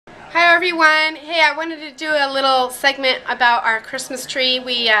everyone. Hey, I wanted to do a little segment about our Christmas tree.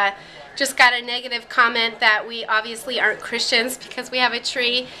 We just got a negative comment that we obviously aren't Christians because we have a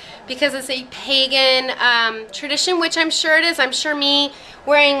tree, because it's a pagan tradition, which I'm sure it is. I'm sure me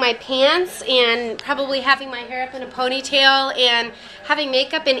wearing my pants and probably having my hair up in a ponytail and having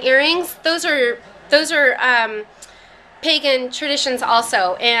makeup and earrings, those are pagan traditions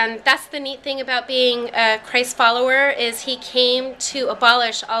also. And that's the neat thing about being a Christ follower, is he came to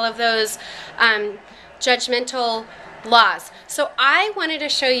abolish all of those judgmental laws. So I wanted to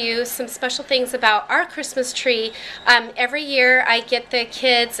show you some special things about our Christmas tree. Every year I get the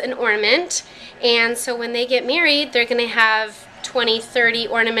kids an ornament, and so when they get married, they're going to have 20, 30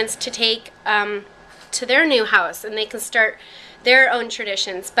 ornaments to take to their new house, and they can start their own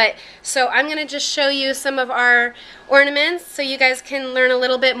traditions. But so I'm going to just show you some of our ornaments so you guys can learn a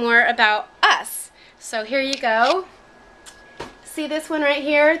little bit more about us. So here you go. See this one right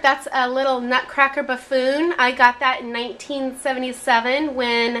here? That's a little nutcracker buffoon. I got that in 1977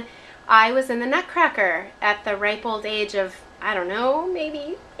 when I was in the Nutcracker at the ripe old age of, I don't know,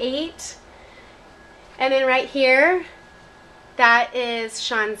 maybe 8. And then right here, that is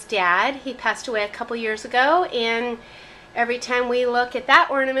Sean's dad. He passed away a couple years ago, and every time we look at that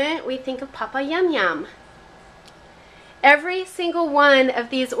ornament, we think of Papa Yum Yum. Every single one of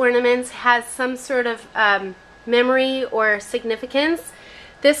these ornaments has some sort of memory or significance.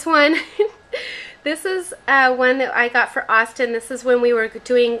 This one, this is one that I got for Austin. This is when we were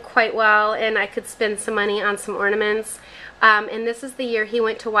doing quite well and I could spend some money on some ornaments. And this is the year he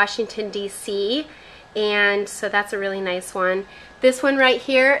went to Washington, D.C., and so that's a really nice one. This one right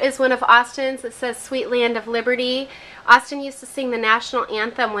here is one of Austin's. It says Sweet Land of Liberty. Austin used to sing the national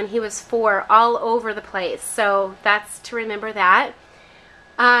anthem when he was 4 all over the place, so that's to remember that.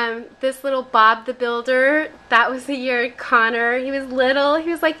 This little Bob the Builder, that was the year Connor, he was little, he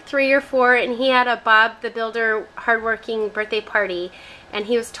was like 3 or 4, and he had a Bob the Builder hardworking birthday party, and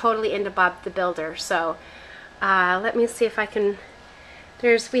he was totally into Bob the Builder. So let me see if I can,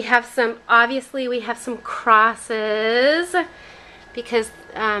 we have some, obviously we have some crosses, because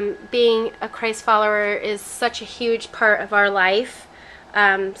being a Christ follower is such a huge part of our life.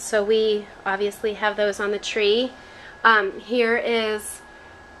 So we obviously have those on the tree. Here is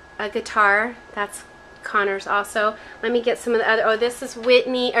a guitar. That's Connor's also. Let me get some of the other. Oh, this is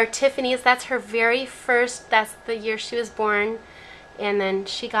Whitney, or Tiffany's. That's her very first. That's the year she was born. And then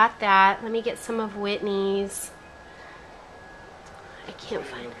she got that. Let me get some of Whitney's. I can't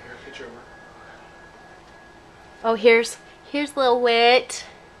find it. Oh, here's Lil Wit.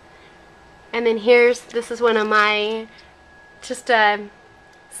 And then this is one of my, just a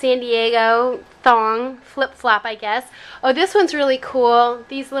San Diego thong flip-flop, I guess. Oh, this one's really cool.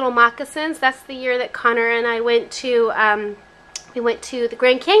 These little moccasins, that's the year that Connor and I went to, the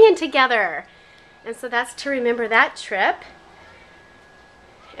Grand Canyon together. And so that's to remember that trip.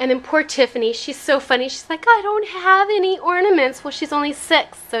 And then poor Tiffany, she's so funny. She's like, I don't have any ornaments. Well, she's only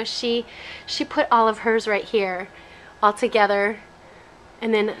 6, so she put all of hers right here, all together.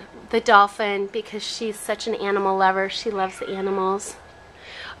 And then the dolphin, because she's such an animal lover. She loves the animals.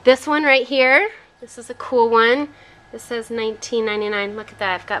 This one right here, this is a cool one. This says 1999. Look at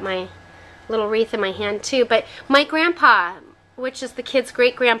that. I've got my little wreath in my hand too. But my grandpa, which is the kid's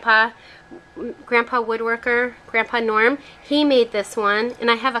great-grandpa, Grandpa Woodworker, Grandpa Norm, he made this one.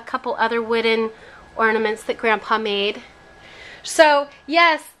 And I have a couple other wooden ornaments that Grandpa made. So,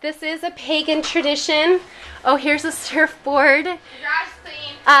 yes, this is a pagan tradition. Oh, here's a surfboard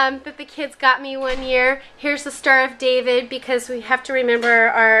that the kids got me one year. Here's the Star of David, because we have to remember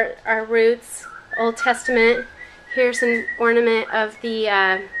our roots, Old Testament. Here's an ornament of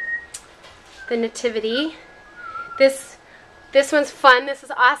the Nativity. This one's fun. This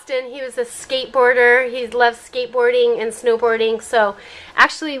is Austin. He was a skateboarder. He loves skateboarding and snowboarding. So,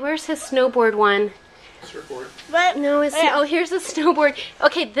 actually, where's his snowboard one? Surfboard. What? No, oh, here's a snowboard.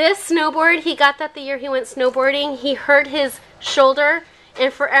 Okay, this snowboard, he got that the year he went snowboarding. He hurt his shoulder,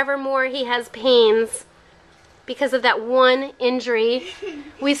 and forevermore he has pains because of that one injury.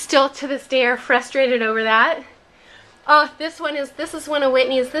 We still, to this day, are frustrated over that. Oh, this is one of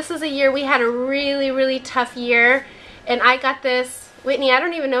Whitney's. This is a year we had a really, really tough year, and I got this. Whitney, I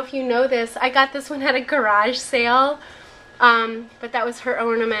don't even know if you know this. I got this one at a garage sale, but that was her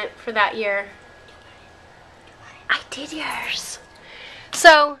ornament for that year. I did yours.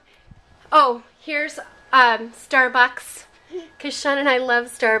 So, oh, here's Starbucks, because Sean and I love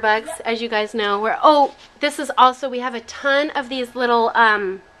Starbucks, as you guys know. Oh, this is also, we have a ton of these little,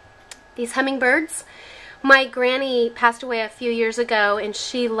 these hummingbirds. My granny passed away a few years ago, and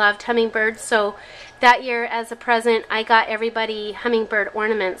she loved hummingbirds, so that year as a present, I got everybody hummingbird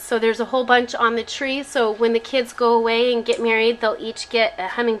ornaments. So there's a whole bunch on the tree. So when the kids go away and get married, they'll each get a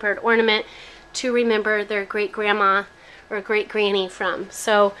hummingbird ornament to remember their great grandma or great granny from.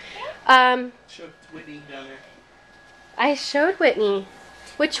 So, Showed Whitney down there. I showed Whitney.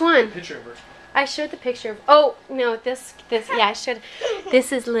 Which one? Picture of her. I showed the picture of, oh, no, this, yeah, I showed,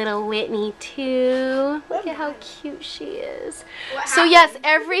 this is little Whitney, too. Look at how cute she is. So, yes,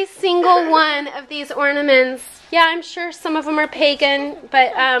 every single one of these ornaments, yeah, I'm sure some of them are pagan,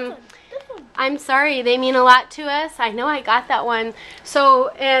 but I'm sorry, they mean a lot to us. I know I got that one. So,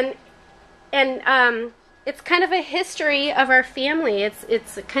 and it's kind of a history of our family.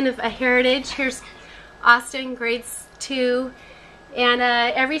 It's kind of a heritage. Here's Austin, grades 2. And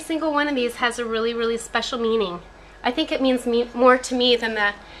every single one of these has a really, really special meaning. I think it means more to me than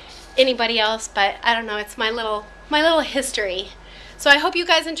anybody else, but I don't know. It's my little history. So I hope you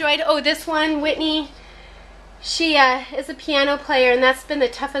guys enjoyed. Oh, this one, Whitney, she is a piano player, and that's been the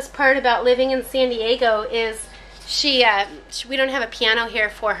toughest part about living in San Diego is we don't have a piano here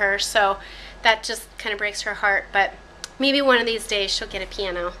for her, so that just kind of breaks her heart. But maybe one of these days she'll get a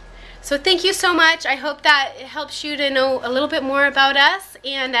piano. So thank you so much. I hope that helps you to know a little bit more about us,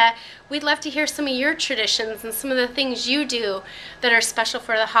 and we'd love to hear some of your traditions and some of the things you do that are special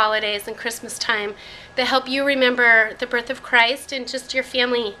for the holidays and Christmas time that help you remember the birth of Christ and just your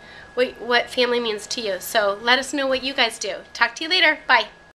family, what family means to you. So let us know what you guys do. Talk to you later. Bye.